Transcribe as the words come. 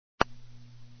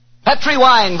Petri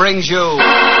Wine brings you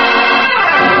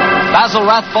Basil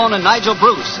Rathbone and Nigel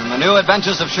Bruce in the new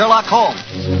adventures of Sherlock Holmes.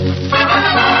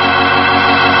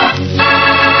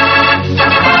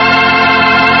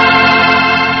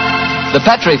 The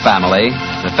Petri family,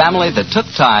 the family that took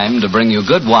time to bring you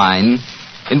good wine,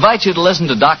 invite you to listen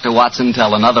to Dr. Watson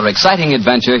tell another exciting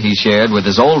adventure he shared with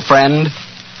his old friend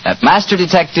at Master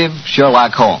Detective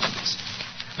Sherlock Holmes.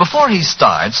 Before he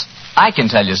starts, I can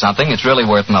tell you something it's really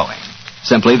worth knowing.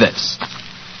 Simply this.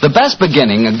 The best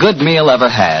beginning a good meal ever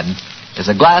had is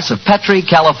a glass of Petri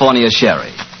California Sherry.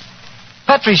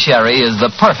 Petri Sherry is the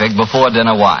perfect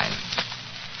before-dinner wine.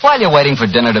 While you're waiting for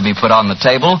dinner to be put on the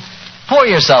table, pour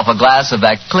yourself a glass of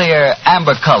that clear,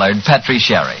 amber-colored Petri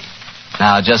Sherry.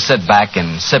 Now, just sit back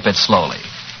and sip it slowly.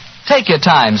 Take your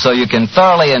time so you can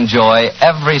thoroughly enjoy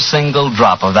every single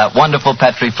drop of that wonderful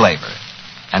Petri flavor.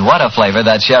 And what a flavor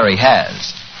that sherry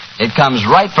has. It comes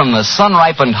right from the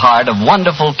sun-ripened heart of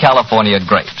wonderful California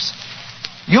grapes.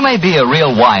 You may be a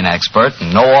real wine expert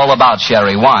and know all about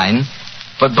sherry wine,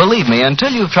 but believe me,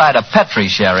 until you've tried a Petri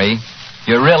sherry,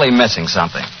 you're really missing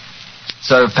something.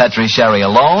 Serve Petri sherry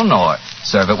alone or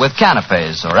serve it with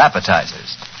canapes or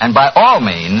appetizers. And by all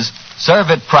means,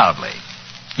 serve it proudly.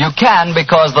 You can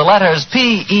because the letters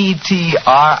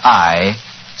P-E-T-R-I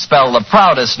spell the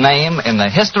proudest name in the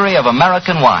history of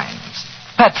American wines.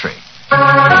 Petri.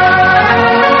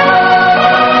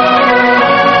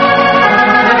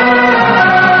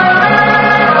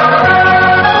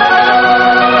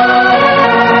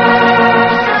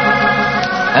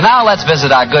 And now let's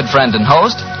visit our good friend and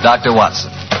host, Dr.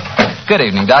 Watson. Good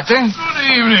evening, Doctor. Good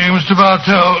evening, Mr.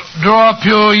 Bartell. Draw up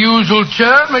your usual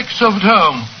chair and make yourself at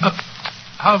home.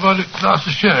 How about a glass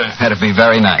of sherry? That'd be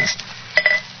very nice.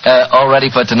 All ready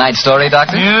for tonight's story,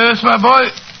 Doctor? Yes, my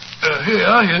boy.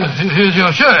 Here's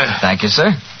your sherry. Thank you,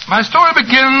 sir. My story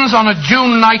begins on a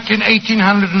June night in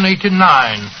 1889.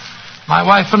 My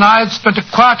wife and I had spent a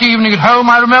quiet evening at home,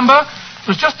 I remember. It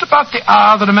was just about the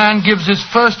hour that a man gives his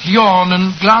first yawn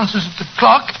and glances at the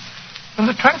clock, and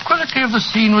the tranquility of the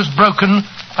scene was broken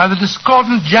by the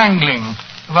discordant jangling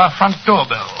of our front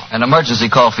doorbell. An emergency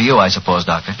call for you, I suppose,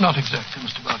 Doctor. Not exactly,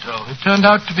 Mr. Bartell. It turned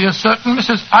out to be a certain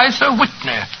Mrs. Isa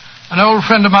Whitney, an old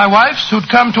friend of my wife's who'd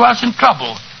come to us in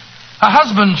trouble. Her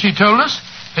husband, she told us,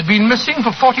 had been missing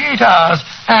for 48 hours,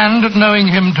 and, knowing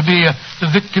him to be the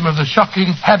victim of the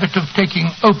shocking habit of taking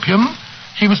opium,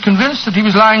 she was convinced that he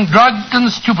was lying drugged and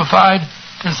stupefied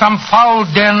in some foul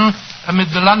den amid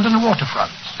the London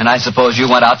waterfront. And I suppose you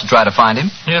went out to try to find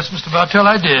him? Yes, Mr. Bartell,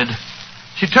 I did.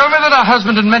 She told me that her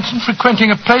husband had mentioned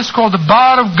frequenting a place called the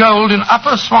Bar of Gold in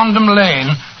Upper Swandam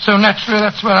Lane, so naturally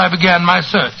that's where I began my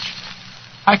search.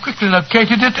 I quickly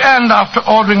located it, and after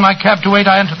ordering my cab to wait,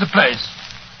 I entered the place.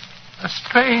 A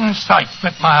strange sight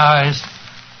met my eyes.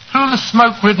 Through the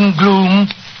smoke-ridden gloom,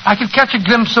 I could catch a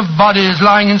glimpse of bodies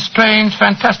lying in strange,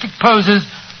 fantastic poses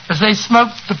as they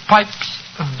smoked the pipes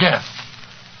of death.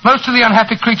 Most of the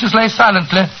unhappy creatures lay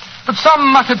silently, but some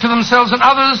muttered to themselves and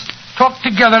others talked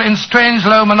together in strange,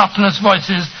 low, monotonous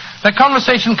voices, their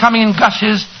conversation coming in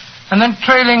gushes and then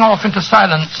trailing off into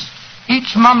silence,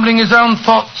 each mumbling his own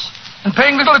thoughts and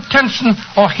paying little attention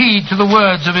or heed to the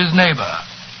words of his neighbor.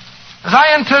 As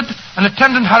I entered, an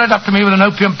attendant hurried up to me with an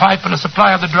opium pipe and a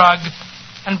supply of the drug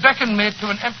and beckoned me to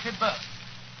an empty berth.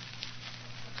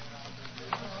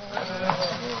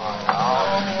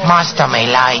 Master may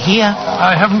lie here.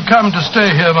 I haven't come to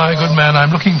stay here, my good man.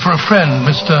 I'm looking for a friend,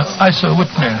 Mr. Isa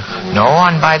Whitney. No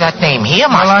one by that name here,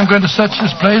 Master. Well, I'm going to search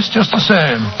this place just the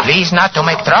same. Please not to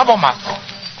make trouble, Master.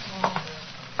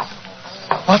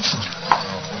 Watson.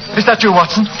 Is that you,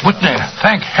 Watson? Whitney,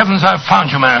 thank heavens I've found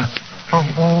you, man.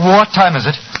 What time is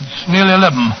it? It's nearly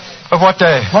 11. Of what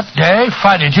day? What day?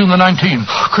 Friday, June the 19th.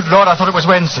 Oh, good Lord, I thought it was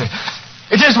Wednesday.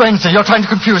 It is Wednesday. You're trying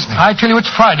to confuse me. I tell you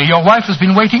it's Friday. Your wife has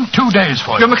been waiting 2 days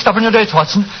for you. You're mixed up in your dates,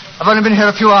 Watson. I've only been here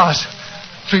a few hours.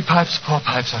 3 pipes, 4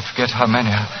 pipes. I forget how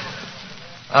many.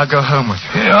 I'll go home with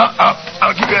you. Here,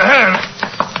 I'll give you a hand.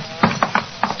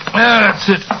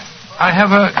 That's it. I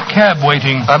have a cab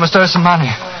waiting. I must owe some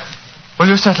money. Will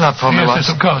you settle up for me, Watson?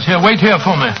 Yes, of course. Here, wait here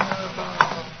for me.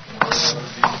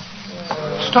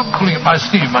 Stop pulling at my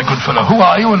sleeve, my good fellow. Who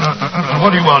are you and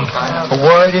what do you want? A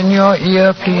word in your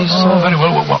ear, please, sir. Oh, very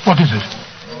well. What is it?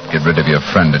 Get rid of your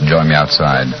friend and join me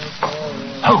outside.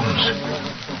 Holmes,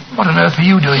 what on earth are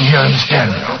you doing here in this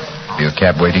den? Your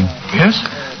cab waiting? Yes?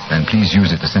 Then please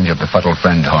use it to send your befuddled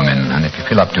friend home in. And if you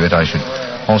feel up to it, I should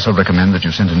also recommend that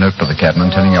you send a note to the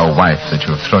cabman telling your wife that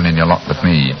you have thrown in your lot with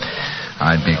me.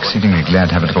 I'd be exceedingly glad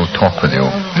to have a little talk with you.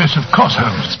 Yes, of course,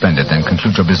 Holmes. Splendid. Then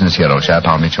conclude your business here, old chap.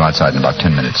 I'll meet you outside in about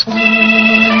 10 minutes.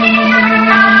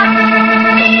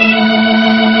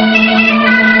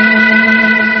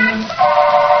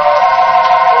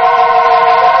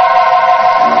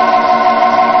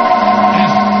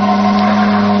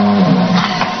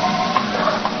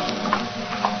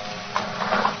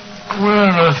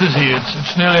 see.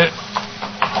 It's nearly...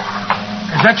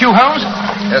 Is that you, Holmes?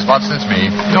 Yes, Watson, it's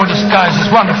me. Your disguise is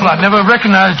wonderful. I'd never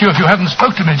recognized you if you hadn't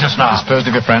spoke to me just now. Disposed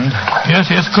of your friend? Yes,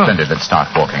 of course. Splendid. Let's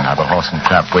start walking. I've a horse and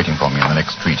trap waiting for me in the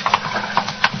next street.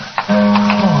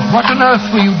 What on earth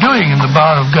were you doing in the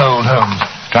Bar of Gold, Holmes?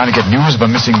 Trying to get news of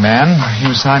a missing man.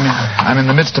 I'm in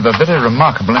the midst of a very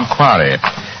remarkable inquiry,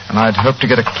 and I'd hoped to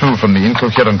get a clue from the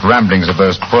incoherent ramblings of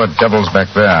those poor devils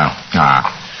back there.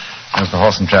 There's the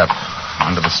horse and trap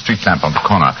under the street lamp on the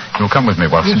corner. You'll come with me,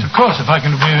 Watson? Yes, of course, if I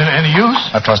can be of any use.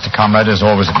 A trusty comrade is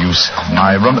always of use.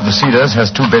 My room at the Cedars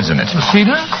has 2 beds in it. The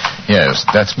Cedars? Yes,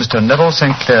 that's Mr. Neville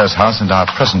St. Clair's house and our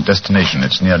present destination.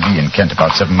 It's near Lee in Kent,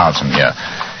 about 7 miles from here.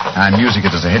 I'm using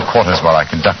it as a headquarters while I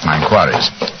conduct my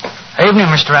inquiries. Evening,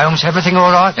 Mr. Holmes. Everything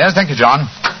all right? Yes, thank you, John.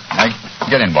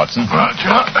 Get in, Watson. Right,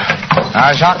 John.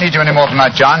 I shan't need you any more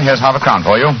tonight, John. Here's half a crown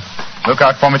for you. Look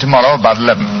out for me tomorrow about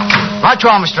 11. Right you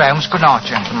are, Mr. Holmes. Good night,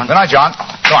 gentlemen. Good night, John.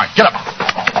 Go on, get up.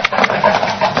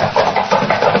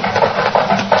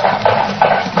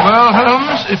 Well,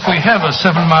 Holmes, if we have a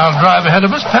 7-mile drive ahead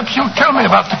of us, perhaps you'll tell me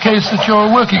about the case that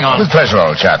you're working on. With pleasure,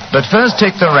 old chap. But first,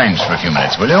 take the reins for a few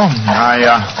minutes, will you?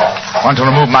 I want to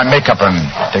remove my makeup and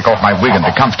take off my wig and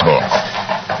be comfortable.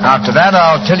 After that,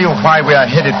 I'll tell you why we are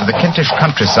headed for the Kentish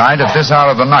countryside at this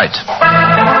hour of the night.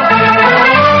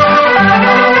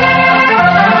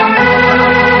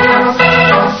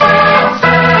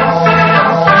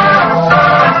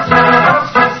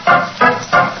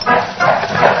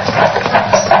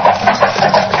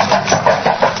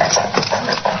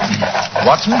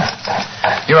 Watson,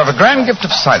 you have a grand gift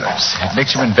of silence. It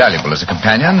makes you invaluable as a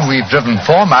companion. We've driven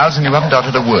 4 miles and you haven't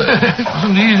uttered a word. It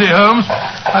wasn't easy, Holmes.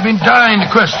 I've been dying to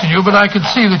question you, but I could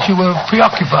see that you were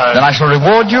preoccupied. Then I shall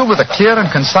reward you with a clear and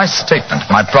concise statement of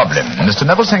my problem. Mr.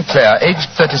 Neville St. Clair,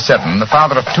 aged 37, the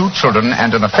father of 2 children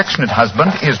and an affectionate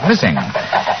husband, is missing.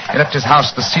 He left his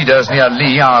house, the Cedars, near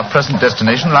Lee, our present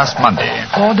destination, last Monday.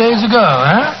 4 days ago,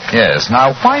 eh? Yes.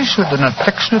 Now, why should an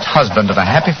affectionate husband and a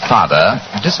happy father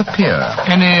disappear?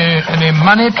 Any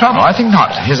money trouble? No, I think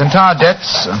not. His entire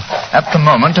debts, at the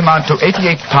moment, amount to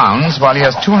 £88, while he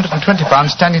has £220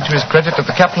 standing to his credit at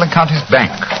the Capital and Counties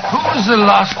Bank. Who was the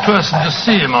last person to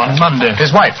see him on Monday?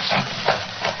 His wife.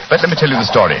 But let me tell you the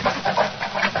story.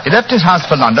 He left his house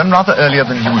for London rather earlier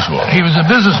than usual. He was a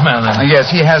businessman, then? Yes,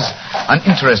 he has an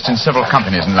interest in several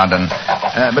companies in London,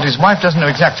 but his wife doesn't know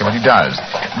exactly what he does.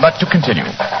 But to continue.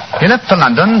 He left for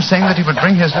London saying that he would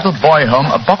bring his little boy home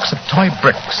a box of toy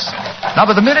bricks. Now,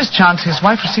 by the merest chance, his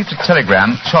wife received a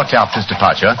telegram shortly after his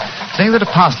departure saying that a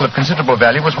parcel of considerable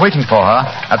value was waiting for her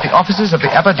at the offices of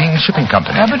the Aberdeen Shipping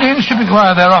Company. Aberdeen Shipping?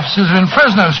 Why, their offices are in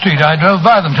Fresno Street. I drove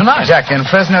by them tonight. Exactly, and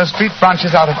Fresno Street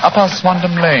branches out of Upper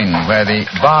Swandam Lane, where the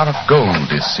Bar of Gold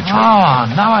is situated.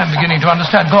 Now I'm beginning to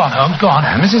understand. Go on, Holmes, go on.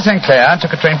 Mrs. St. Clair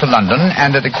took a train for London,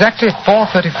 and at exactly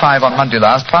 4:35 on Monday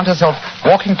last, found herself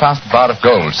walking past the Bar of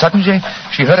Gold. Suddenly,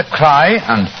 she heard a cry,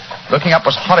 and looking up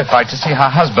was horrified to see her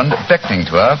husband beckoning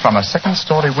to her from a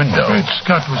second-story window. Great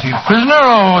Scott, was he a prisoner,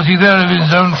 or was he there of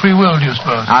his own free will, do you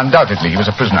suppose? Undoubtedly, he was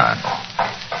a prisoner.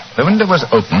 The window was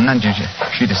open, and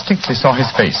she distinctly saw his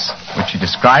face, which she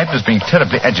described as being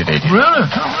terribly agitated. Really?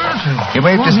 He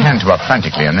waved his hand to her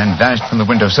frantically and then vanished from the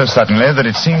window so suddenly that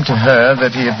it seemed to her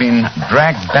that he had been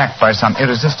dragged back by some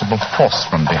irresistible force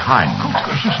from behind. Oh,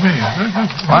 gracious me.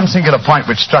 One singular point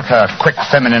which struck her quick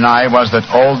feminine eye was that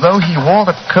although he wore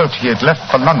the coat he had left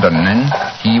for London in,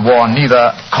 he wore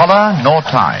neither collar nor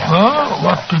tie. Well,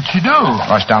 what did she do?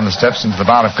 Rushed down the steps into the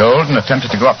Bar of Gold and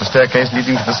attempted to go up the staircase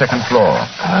leading to the second floor.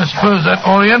 I suppose that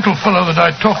Oriental fellow that I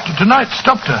talked to tonight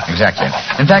stopped her. Exactly.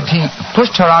 In fact, he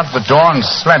pushed her out of the door and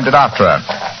slammed it after her.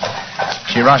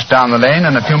 She rushed down the lane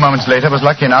and a few moments later was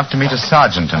lucky enough to meet a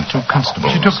sergeant and 2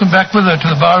 constables. She took them back with her to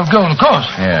the Bar of Gold, of course.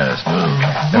 Yes.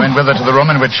 They went with her to the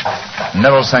room in which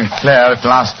Neville St. Clair had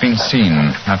last been seen.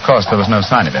 Of course, there was no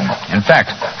sign of him. In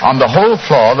fact, on the whole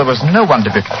floor, there was no one to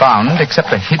be found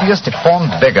except a hideous,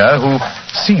 deformed beggar who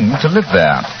seemed to live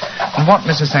there. From what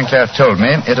Mrs. St. Clair told me,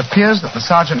 it appears that the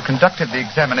sergeant conducted the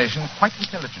examination quite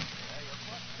intelligently.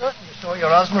 Certain you saw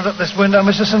your husband at this window,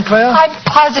 Mrs. St. Clair? I'm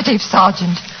positive,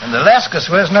 Sergeant. And Alaska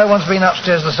swears no one's been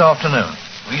upstairs this afternoon.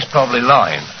 He's probably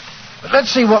lying. But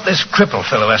let's see what this cripple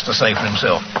fellow has to say for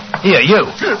himself. Here, you.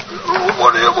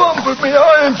 What do you want with me?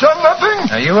 I ain't done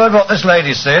nothing. Now, you heard what this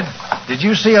lady said. Did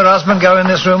you see her husband go in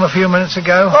this room a few minutes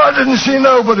ago? I didn't see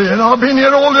nobody, and I've been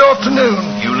here all the afternoon.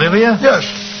 You live here? Yes.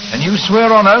 And you swear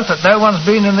on oath that no one's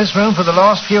been in this room for the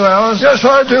last few hours? Yes,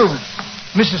 I do.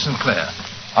 Mrs. St. Clair,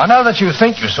 I know that you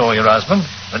think you saw your husband,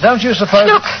 but don't you suppose...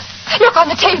 Look on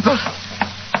the table.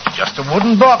 Just a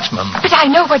wooden box, ma'am. But I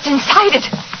know what's inside it.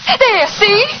 There,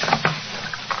 see?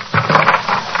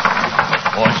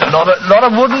 Oh, it's a lot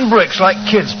of wooden bricks like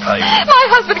kids play. My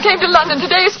husband came to London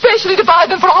today especially to buy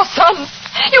them for our sons.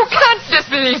 You can't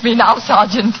disbelieve me now,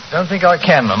 Sergeant. Don't think I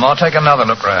can, Mum. I'll take another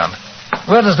look round.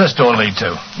 Where does this door lead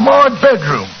to? My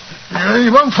bedroom.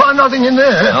 You won't find nothing in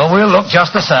there. Oh, we'll look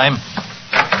just the same.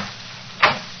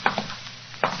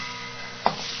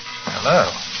 Hello.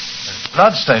 There's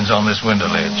bloodstains on this window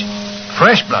ledge.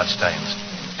 Fresh bloodstains.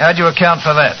 How'd you account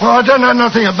for that? Well, I don't know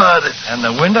nothing about it. And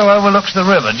the window overlooks the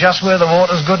river, just where the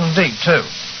water's good and deep, too.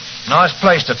 Nice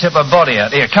place to tip a body out.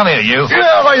 Here, come here, you.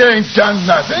 Yeah, I ain't done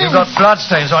nothing. You've got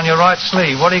bloodstains on your right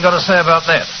sleeve. What do you got to say about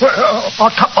that? Well, I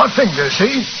cut my finger,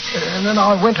 see? And then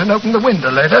I went and opened the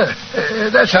window letter.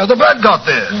 That's how the blood got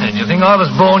there. Did you think I was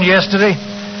born yesterday?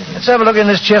 Let's have a look in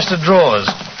this chest of drawers.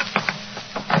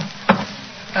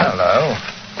 Hello.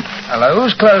 Hello,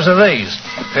 whose clothes are these?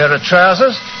 Pair of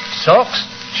trousers, socks,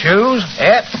 shoes,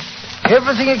 hat,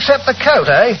 everything except the coat,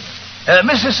 eh?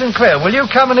 Mrs. Sinclair, will you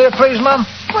come in here, please, Mum?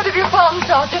 What have you found,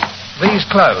 Sergeant? These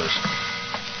clothes.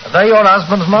 Are they your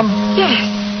husband's, Mum? Yes.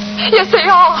 Yes, they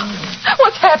are.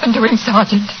 What's happened to him,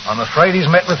 Sergeant? I'm afraid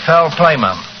he's met with foul play,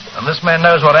 Mum. And this man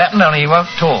knows what happened, only he won't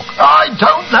talk. I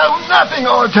don't know nothing,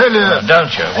 I tell you.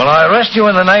 Don't you? Well, I arrest you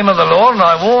in the name of the law, and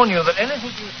I warn you that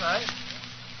anything you say...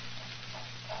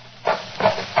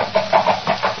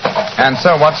 And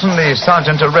so, Watson, the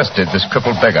sergeant arrested this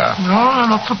crippled beggar. No, I'm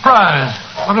not surprised.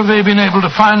 What have they been able to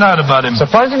find out about him?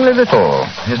 Surprisingly little.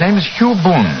 His name is Hugh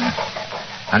Boone.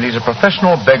 And he's a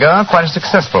professional beggar, quite a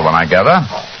successful one, I gather.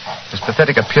 His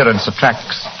pathetic appearance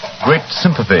attracts great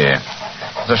sympathy.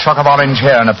 There's a shock of orange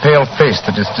hair and a pale face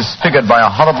that is disfigured by a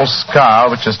horrible scar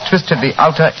which has twisted the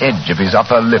outer edge of his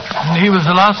upper lip. And he was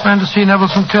the last man to see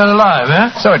Neville Sinclair alive, eh?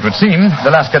 So it would seem.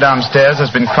 The Lascar downstairs has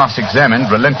been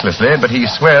cross-examined relentlessly, but he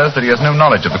swears that he has no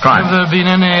knowledge of the crime. Have there been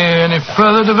any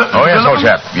further development? Oh, yes, old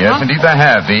chap. Yes, indeed there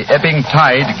have. The ebbing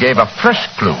tide gave a fresh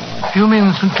clue. You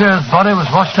mean Sinclair's body was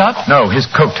washed out? No, his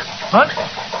coat. What?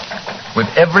 With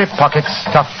every pocket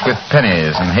stuffed with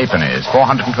pennies and halfpennies.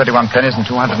 421 pennies and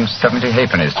 270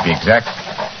 halfpennies, to be exact.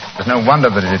 There's no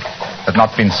wonder that it had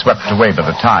not been swept away by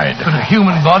the tide. But a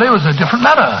human body was a different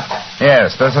matter.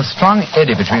 Yes, there's a strong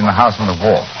eddy between the house and the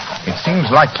wharf. It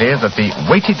seems likely that the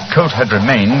weighted coat had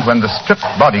remained when the stripped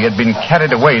body had been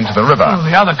carried away into the river. Well,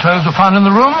 the other clothes were found in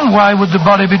the room. Why would the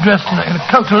body be dressed in a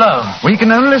coat alone? We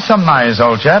can only surmise,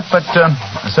 old chap, but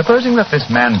supposing that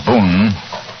this man Boone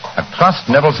had thrust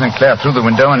Neville Sinclair through the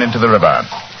window and into the river,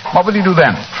 what would he do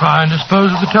then? Try and dispose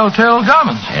of the telltale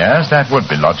garments. Yes, that would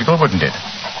be logical, wouldn't it?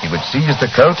 He would seize the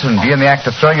coat and be in the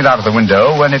act of throwing it out of the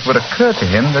window when it would occur to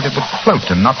him that it would float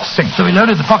and not sink. So he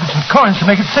loaded the pockets with coins to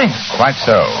make it sink. Quite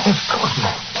so. Of course.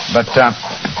 But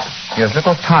he has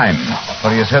little time,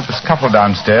 for he has heard the scuffle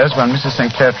downstairs when Mrs.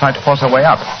 Sinclair tried to force her way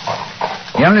up.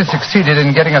 He only succeeded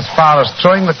in getting as far as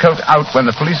throwing the coat out when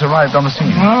the police arrived on the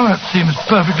scene. Well, that seems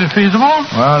perfectly feasible.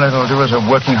 Well, it'll do as a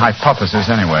working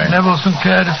hypothesis anyway. Neville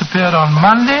Sinclair disappeared on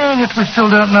Monday, and yet we still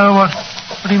don't know what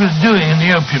he was doing in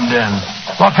the opium den.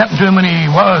 What happened to him when he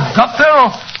got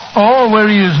there, or where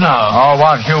he is now? Oh,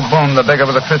 what Hugh Boone, the beggar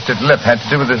with the twisted lip, had to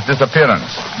do with his disappearance.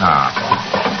 Ah,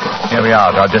 here we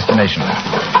are at our destination.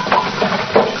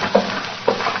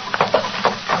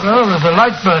 Well, there's a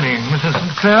light burning. Mrs.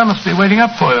 Sinclair must be waiting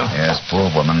up for you. Yes, poor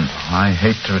woman. I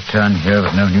hate to return here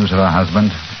with no news of her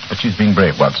husband, but she's being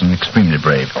brave, Watson, extremely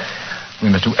brave. We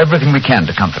must do everything we can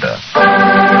to comfort her.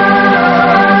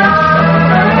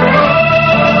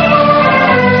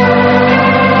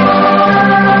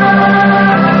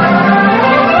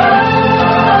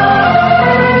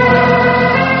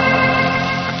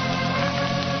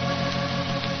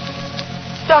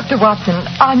 Dr. Watson,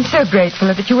 I'm so grateful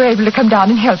that you were able to come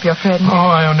down and help your friend. Oh,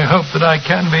 I only hope that I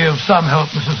can be of some help,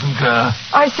 Mrs. Sinclair.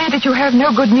 I see that you have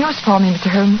no good news for me,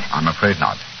 Mr. Holmes. I'm afraid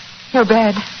not. No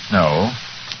bad. No.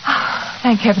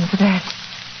 Thank heaven for that.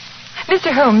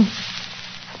 Mr. Holmes,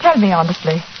 tell me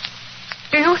honestly,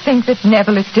 do you think that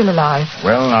Neville is still alive?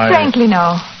 Well, Frankly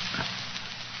now.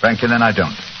 Frankly, then I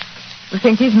don't. You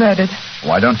think he's murdered?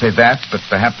 Oh, I don't say that, but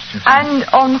perhaps you think... And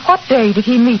on what day did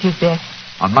he meet his death?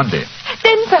 On Monday.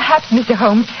 Then perhaps, Mr.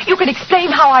 Holmes, you can explain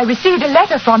how I received a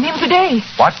letter from him today.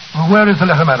 What? Well, where is the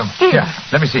letter, madam? Here.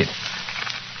 Let me see it.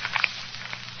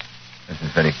 This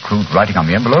is very crude writing on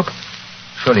the envelope.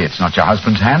 Surely it's not your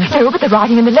husband's hand? No, but the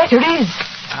writing in the letter is.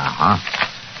 Uh-huh.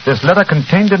 This letter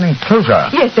contained an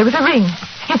enclosure. Yes, there was a ring.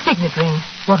 His signet ring.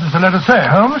 What does the letter say,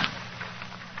 Holmes?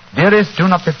 Dearest, do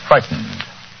not be frightened.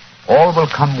 All will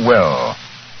come well.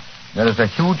 There is a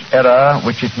huge error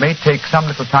which it may take some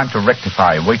little time to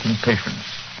rectify. Wait in patience.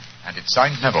 And it's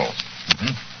signed Neville.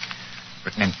 Mm-hmm.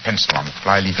 Written in pencil on the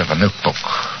flyleaf of a notebook.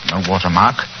 No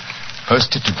watermark.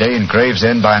 Posted today in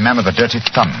Gravesend by a man with a dirty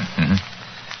thumb.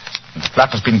 The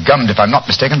flap has been gummed, if I'm not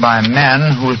mistaken, by a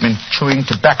man who has been chewing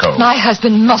tobacco. My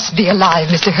husband must be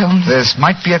alive, Mr. Holmes. This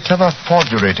might be a clever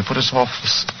forgery to put us off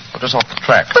the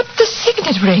track. But the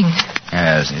signet ring.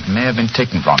 Yes, it may have been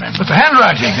taken from him. But the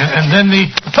handwriting and then the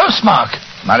postmark.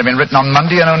 Might have been written on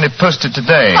Monday and only posted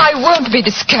today. I won't be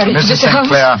discouraged, Mrs. Mr.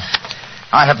 Holmes. Sinclair,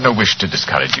 I have no wish to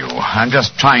discourage you. I'm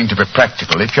just trying to be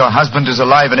practical. If your husband is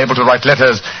alive and able to write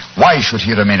letters, why should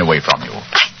he remain away from you?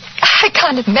 I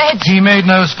can't imagine. He made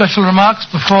no special remarks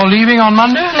before leaving on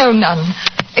Monday? No, none.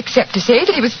 Except to say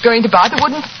that he was going to buy the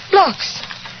wooden blocks.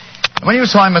 When you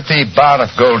saw him at the Bar of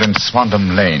Gold in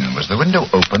Swandam Lane, was the window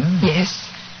open? Yes,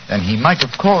 Then he might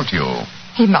have called you.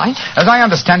 he might. As I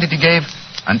understand it, he gave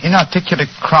an inarticulate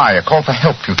cry, a call for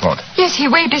help, you thought. Yes, he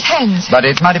waved his hands. But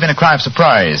it might have been a cry of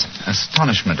surprise.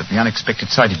 Astonishment at the unexpected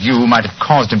sight of you might have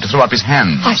caused him to throw up his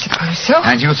hands. I suppose so.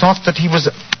 And you thought that he was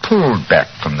pulled back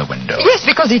from the window. Yes,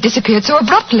 because he disappeared so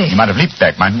abruptly. He might have leaped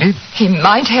back, mightn't he? He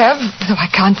might have, though I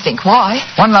can't think why.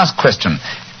 One last question.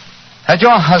 Had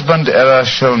your husband ever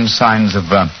shown signs of,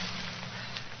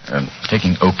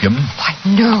 taking opium? Why,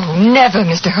 no, never,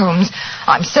 Mr. Holmes.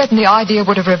 I'm certain the idea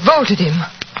would have revolted him.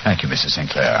 Thank you, Mrs.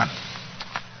 Sinclair.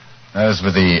 Those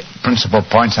were the principal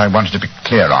points I wanted to be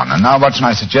clear on. And now, Watson,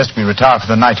 I suggest we retire for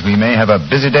the night. We may have a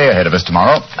busy day ahead of us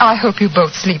tomorrow. I hope you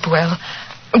both sleep well.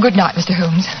 Good night, Mr.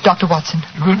 Holmes. Dr. Watson.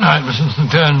 Good night, Mrs.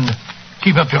 Sinclair, and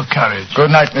keep up your courage. Good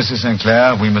night, Mrs.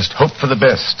 Sinclair. We must hope for the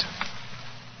best.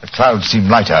 The clouds seem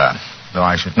lighter, though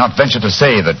I should not venture to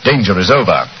say that danger is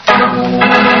over.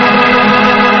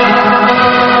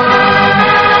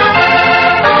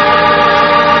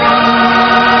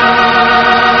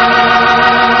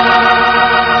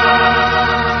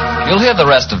 You'll hear the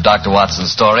rest of Dr.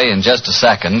 Watson's story in just a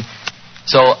second.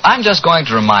 So I'm just going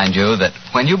to remind you that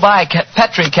when you buy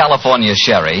Petri California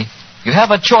sherry, you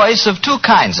have a choice of two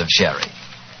kinds of sherry.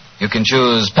 You can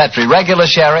choose Petri regular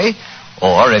sherry,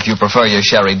 or if you prefer your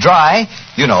sherry dry,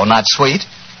 not sweet,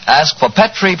 ask for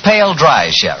Petri pale dry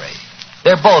sherry.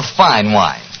 They're both fine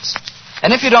wines.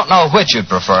 And if you don't know which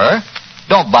you'd prefer,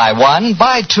 don't buy one,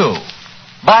 buy two.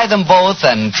 Buy them both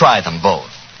and try them both.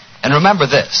 And remember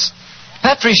this.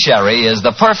 Petri sherry is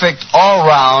the perfect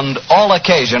all-round,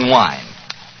 all-occasion wine.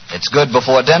 It's good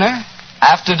before dinner,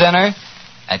 after dinner,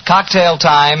 at cocktail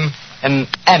time, and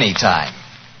any time.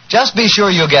 Just be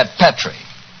sure you get Petri.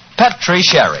 Petri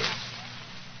sherry.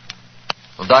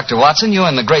 Well, Dr. Watson, you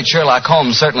and the great Sherlock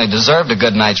Holmes certainly deserved a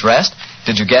good night's rest.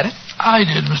 Did you get it? I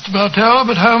did, Mr. Bartell,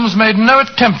 but Holmes made no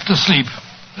attempt to sleep.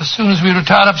 As soon as we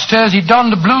retired upstairs, he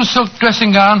donned a blue silk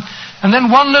dressing gown and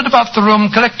then wandered about the room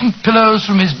collecting pillows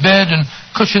from his bed and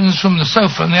cushions from the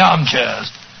sofa and the armchairs.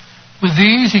 With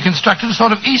these, he constructed a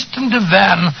sort of eastern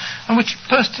divan on which he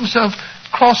perched himself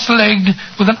cross-legged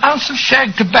with an ounce of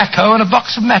shag tobacco and a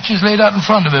box of matches laid out in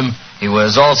front of him. He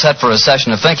was all set for a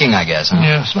session of thinking, I guess, huh?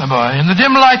 Yes, my boy. In the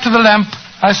dim light of the lamp,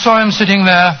 I saw him sitting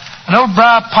there, an old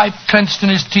briar pipe clenched in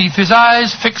his teeth, his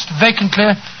eyes fixed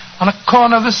vacantly on a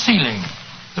corner of the ceiling,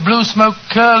 the blue smoke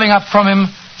curling up from him,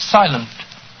 silent,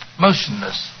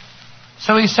 motionless.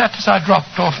 So he sat as I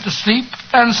dropped off to sleep,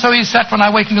 and so he sat when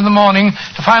I wakened in the morning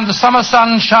to find the summer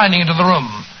sun shining into the room.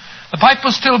 The pipe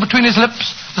was still between his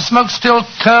lips, the smoke still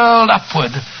curled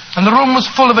upward, and the room was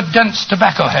full of a dense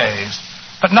tobacco haze.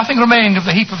 But nothing remained of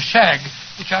the heap of shag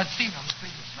which I had seen on the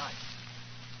previous night.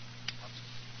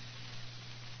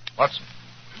 Watson?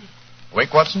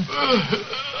 Awake, Watson?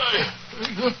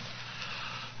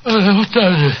 What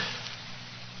time is it?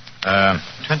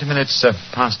 20 minutes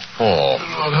past 4. Lord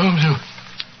Holmes, you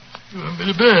haven't been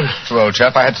to bed. True, old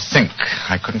chap, I had to think.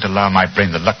 I couldn't allow my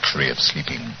brain the luxury of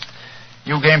sleeping.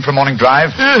 You game for a morning drive?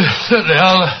 Yes, certainly.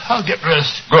 I'll get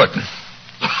dressed. Good.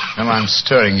 No one's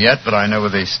stirring yet, but I know where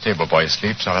the stable boy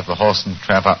sleeps. I'll have the horse and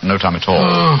trap out in no time at all.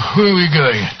 Oh, where are we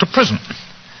going? To prison.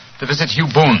 To visit Hugh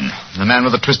Boone, the man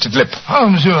with the twisted lip.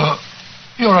 Holmes,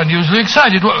 you're unusually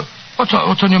excited. What's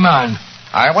on your mind?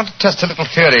 I want to test a little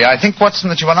theory. I think, Watson,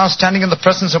 that you are now standing in the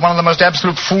presence of one of the most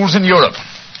absolute fools in Europe.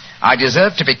 I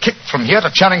deserve to be kicked from here to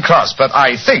Charing Cross, but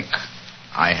I think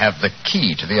I have the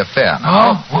key to the affair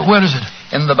now. Oh, where is it?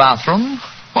 In the bathroom.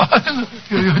 What?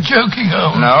 You're joking,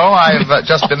 Holmes. No, I've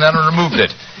just been there and removed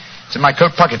it. It's in my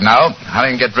coat pocket now.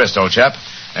 Hurry and get dressed, old chap.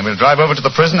 And we'll drive over to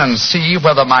the prison and see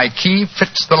whether my key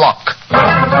fits the lock.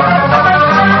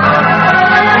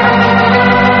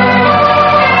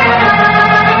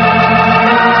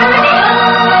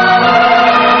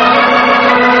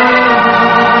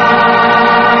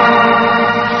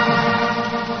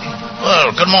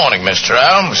 Good morning, Mr.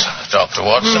 Holmes. Dr.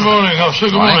 Watson. Good morning, officer.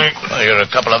 Good morning. Well, you're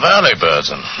a couple of early birds,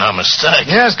 and no mistake.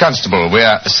 Yes, Constable.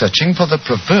 We're searching for the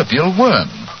proverbial worm.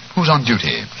 Who's on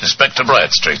duty? Inspector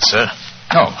Bradstreet, sir.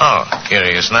 Oh. Oh, here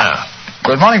he is now.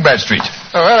 Good morning, Bradstreet.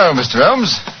 Oh, hello, Mr.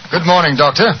 Holmes. Good morning,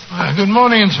 Doctor. Good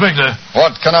morning, Inspector.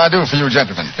 What can I do for you,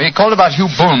 gentlemen? We called about Hugh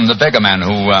Boone, the beggar man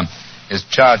who is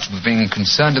charged with being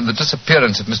concerned in the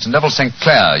disappearance of Mr. Neville St.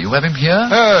 Clair. You have him here?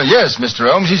 Yes, Mr.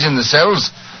 Holmes. He's in the cells.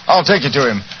 I'll take you to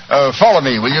him. Follow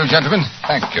me, will you, gentlemen?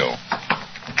 Thank you.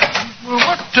 Well,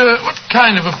 what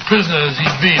kind of a prisoner has he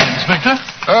been, Inspector?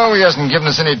 Oh, he hasn't given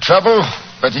us any trouble,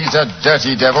 but he's a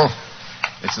dirty devil.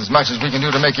 It's as much as we can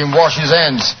do to make him wash his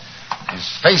hands. His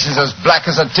face is as black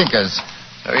as a tinker's.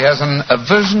 So he has an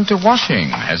aversion to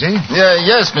washing, has he?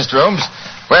 Yes, Mr. Holmes.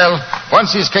 Well,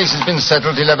 once his case has been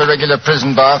settled, he'll have a regular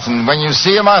prison bath, and when you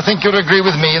see him, I think you'll agree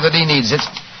with me that he needs it.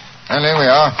 And here we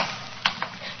are.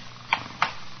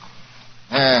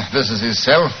 This is his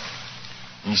cell.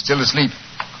 He's still asleep.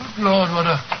 Good Lord, what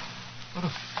a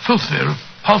filthy,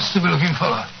 repulsive-looking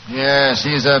fellow. Yes,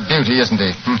 he's a beauty, isn't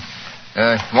he?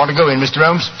 Want to go in, Mr.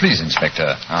 Holmes? Please, Inspector.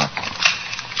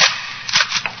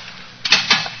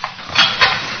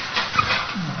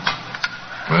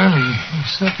 Well, he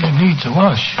certainly needs a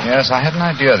wash. Yes, I had an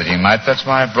idea that he might. That's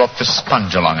why I brought this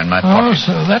sponge along in my pocket. Oh,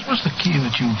 so that was the key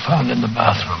that you found in the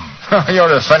bathroom.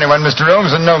 You're a funny one, Mr.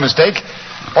 Holmes, and no mistake.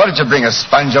 What did you bring a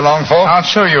sponge along for? I'll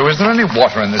show you. Is there any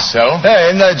water in this cell?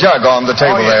 In the jug on the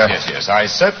table there. Yes. I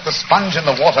soak the sponge in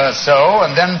the water so,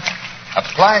 and then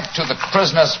apply it to the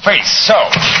prisoner's face, so.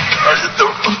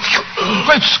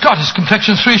 Great Scott, his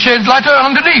complexion's 3 shades lighter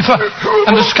underneath,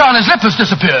 and the scar on his lip has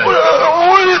disappeared.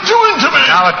 What are you doing to me?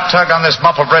 Now a tug on this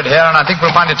mop of red hair, and I think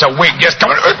we'll find it's a wig. Yes,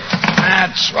 come on.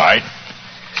 That's right.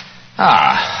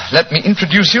 Let me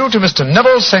introduce you to Mr.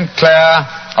 Neville St. Clair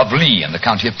of Lee in the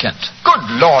county of Kent.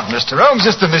 Good Lord, Mr. Holmes,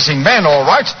 it's the missing man, all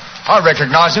right. I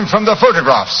recognize him from the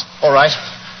photographs. All right.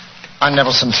 I'm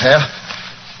Neville St. Clair.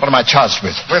 What am I charged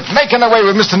with? With making away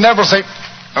with Mr. Neville St.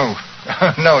 Oh,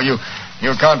 no, you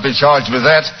can't be charged with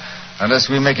that unless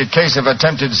we make a case of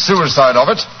attempted suicide of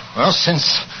it. Well,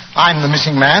 since I'm the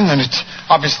missing man, then it's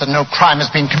obvious that no crime has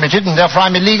been committed, and therefore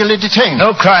I'm illegally detained.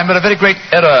 No crime, but a very great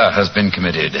error has been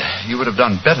committed. You would have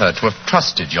done better to have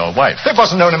trusted your wife. It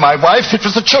wasn't only my wife, it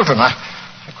was the children. I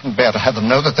couldn't bear to have them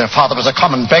know that their father was a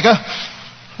common beggar.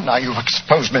 Now you've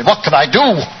exposed me. What can I do?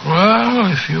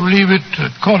 Well, if you leave it to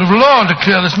a court of law to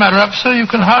clear this matter up, sir, you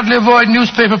can hardly avoid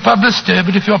newspaper publicity.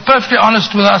 But if you're perfectly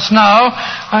honest with us now,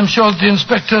 I'm sure that the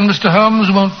inspector and Mr. Holmes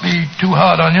won't be too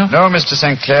hard on you. No, Mr.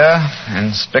 St. Clair.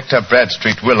 Inspector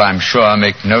Bradstreet will, I'm sure,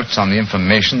 make notes on the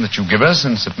information that you give us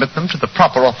and submit them to the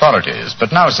proper authorities.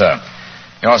 But now, sir,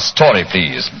 your story,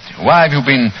 please. Why have you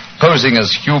been posing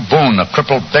as Hugh Boone, a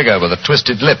crippled beggar with a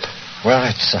twisted lip? Well,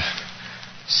 it's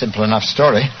simple enough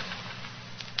story.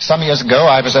 Some years ago,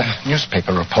 I was a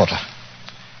newspaper reporter.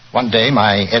 One day,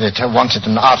 my editor wanted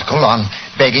an article on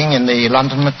begging in the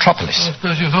London metropolis. I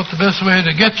suppose you thought the best way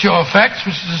to get your facts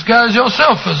was to disguise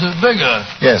yourself as a beggar.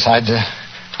 Yes,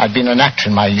 I'd been an actor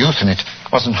in my youth, and it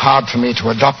wasn't hard for me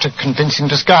to adopt a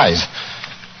convincing disguise.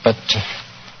 But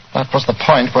that was the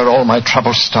point where all my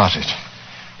troubles started.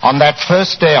 On that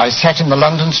first day I sat in the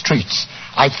London streets,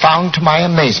 I found to my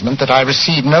amazement that I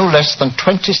received no less than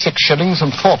 26 shillings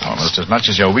and 4 pence. Almost as much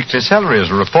as your weekly salary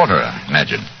as a reporter, I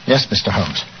imagine. Yes, Mr.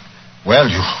 Holmes. Well,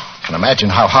 you can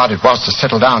imagine how hard it was to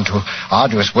settle down to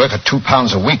arduous work at £2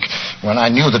 a week when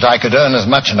I knew that I could earn as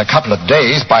much in a couple of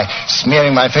days by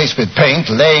smearing my face with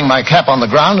paint, laying my cap on the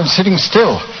ground, and sitting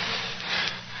still.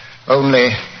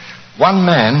 Only one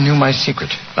man knew my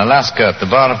secret. Alaska at the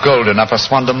Bar of Gold in Upper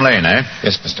Swandam Lane, eh?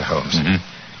 Yes, Mr. Holmes.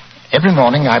 Mm-hmm. Every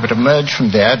morning I would emerge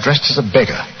from there dressed as a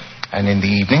beggar, and in the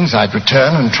evenings I'd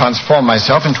return and transform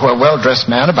myself into a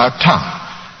well-dressed man about town.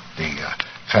 The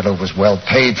fellow was well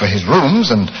paid for his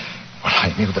rooms, and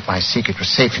I knew that my secret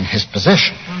was safe in his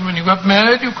possession. And when you got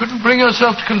married, you couldn't bring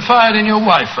yourself to confide in your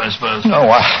wife, I suppose. No,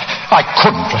 I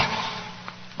couldn't.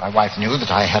 My wife knew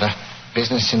that I had a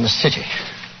business in the city.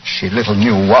 She little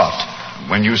knew what.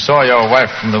 When you saw your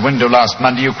wife from the window last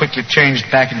Monday, you quickly changed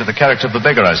back into the character of the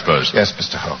beggar, I suppose. Yes,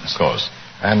 Mr. Holmes. Of course.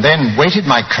 And then weighted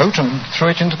my coat and threw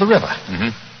it into the river.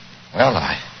 Mm-hmm. Well,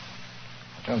 I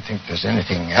don't think there's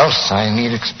anything else I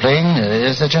need explain,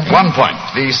 is there, gentlemen? One point.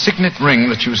 The signet ring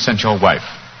that you sent your wife.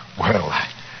 Well,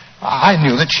 I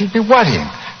knew that she'd be worrying.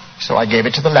 So I gave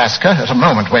it to the Lascar at a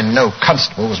moment when no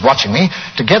constable was watching me,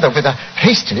 together with a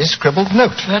hastily scribbled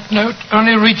note. That note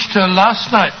only reached her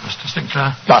last night, Mr. St.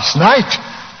 Clair. Last night?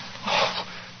 Oh,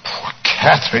 poor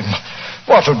Catherine.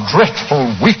 What a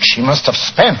dreadful week she must have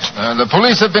spent. The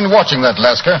police have been watching that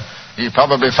Lascar. He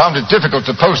probably found it difficult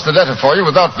to post the letter for you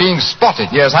without being spotted.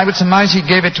 Yes, I would surmise he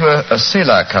gave it to a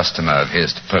sailor customer of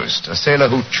his to post. A sailor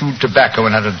who chewed tobacco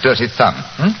and had a dirty thumb.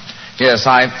 Yes,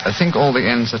 I think all the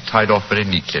ends are tied off very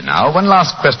neatly now. One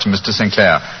last question, Mr.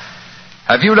 Sinclair.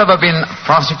 Have you ever been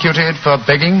prosecuted for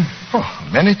begging? Oh,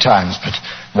 many times, but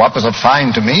what was a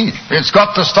fine to me? It's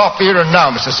got to stop here and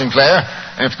now, Mr. Sinclair.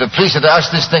 If the police had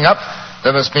asked this thing up,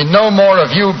 there must be no more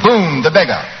of you, Boone, the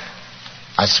beggar.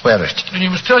 I swear it. And you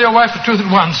must tell your wife the truth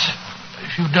at once.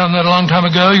 If you'd done that a long time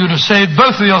ago, you'd have saved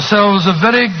both of yourselves a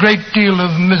very great deal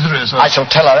of misery, sir. I shall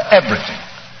tell her everything.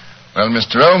 Well,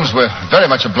 Mr. Holmes, we're very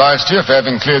much obliged to you for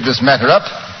having cleared this matter up.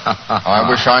 I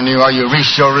wish I knew how you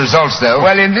reached your results, though.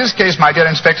 Well, in this case, my dear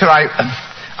Inspector,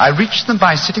 I reached them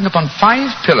by sitting upon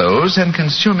 5 pillows and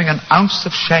consuming an ounce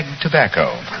of shag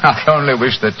tobacco. I only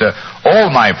wish that all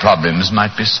my problems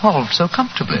might be solved so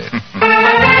comfortably.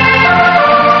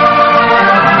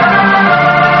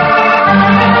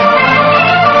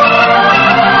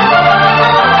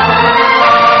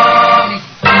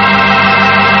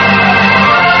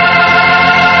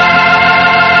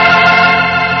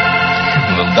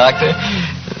 Doctor,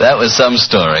 that was some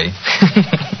story.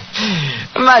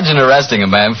 Imagine arresting a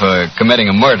man for committing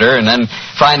a murder and then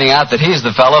finding out that he's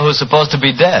the fellow who's supposed to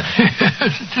be dead.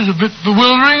 It is a bit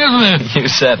bewildering, isn't it? You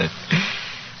said it.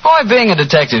 Boy, being a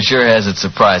detective sure has its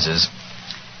surprises.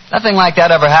 Nothing like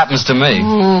that ever happens to me.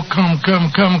 Oh, come.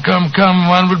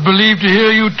 One would believe to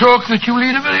hear you talk that you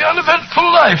lead a very uneventful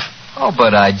life. Oh,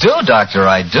 but I do, Doctor,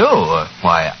 I do.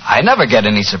 Why, I never get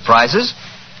any surprises.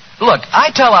 Look, I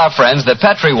tell our friends that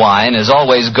Petri wine is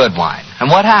always good wine.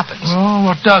 And what happens? Oh,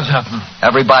 what does happen?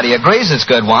 Everybody agrees it's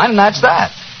good wine, and that's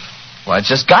that. Well, it's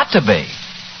just got to be.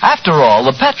 After all,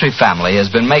 the Petri family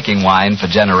has been making wine for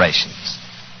generations.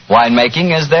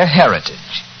 Winemaking is their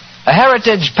heritage. A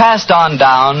heritage passed on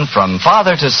down from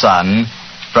father to son,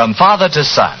 from father to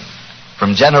son,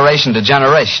 from generation to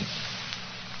generation.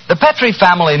 The Petri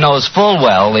family knows full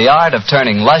well the art of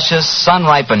turning luscious,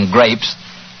 sun-ripened grapes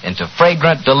into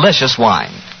fragrant, delicious wine.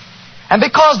 And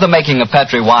because the making of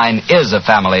Petri wine is a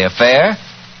family affair,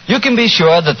 you can be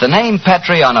sure that the name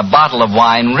Petri on a bottle of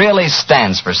wine really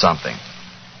stands for something.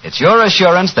 It's your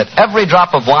assurance that every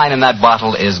drop of wine in that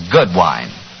bottle is good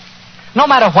wine. No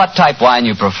matter what type wine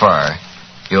you prefer,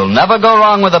 you'll never go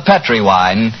wrong with a Petri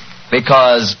wine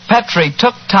because Petri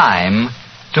took time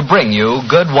to bring you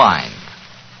good wine.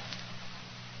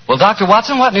 Well, Dr.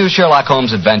 Watson, what new Sherlock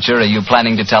Holmes adventure are you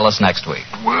planning to tell us next week?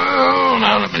 Well,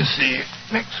 now let me see.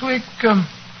 Next week,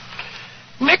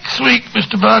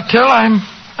 Mr. Bartell, I'm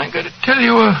going to tell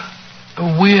you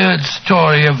a weird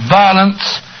story of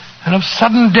violence and of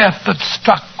sudden death that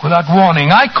struck without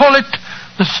warning. I call it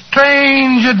the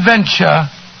strange adventure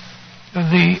of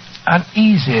the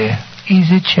uneasy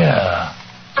easy chair.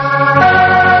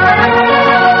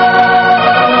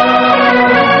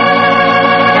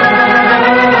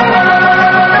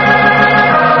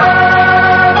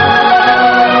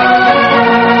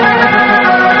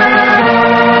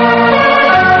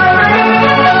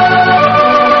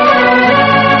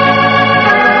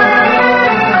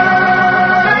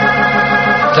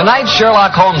 Tonight's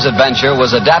Sherlock Holmes adventure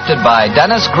was adapted by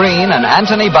Dennis Green and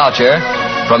Anthony Boucher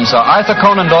from Sir Arthur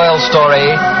Conan Doyle's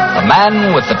story, The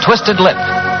Man with the Twisted Lip.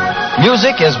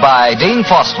 Music is by Dean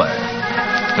Fossler.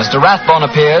 Mr. Rathbone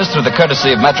appears through the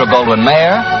courtesy of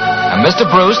Metro-Goldwyn-Mayer, and Mr.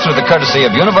 Bruce through the courtesy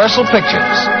of Universal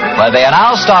Pictures, where they are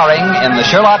now starring in the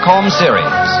Sherlock Holmes series.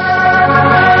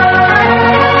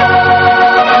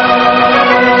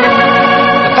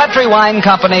 The Petri Wine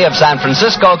Company of San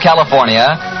Francisco,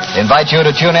 California, invite you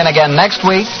to tune in again next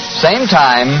week, same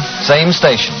time, same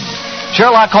station.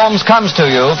 Sherlock Holmes comes to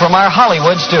you from our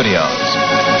Hollywood studios.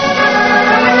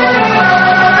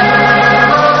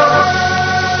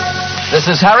 This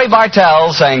is Harry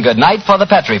Bartell saying good night for the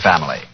Petri family.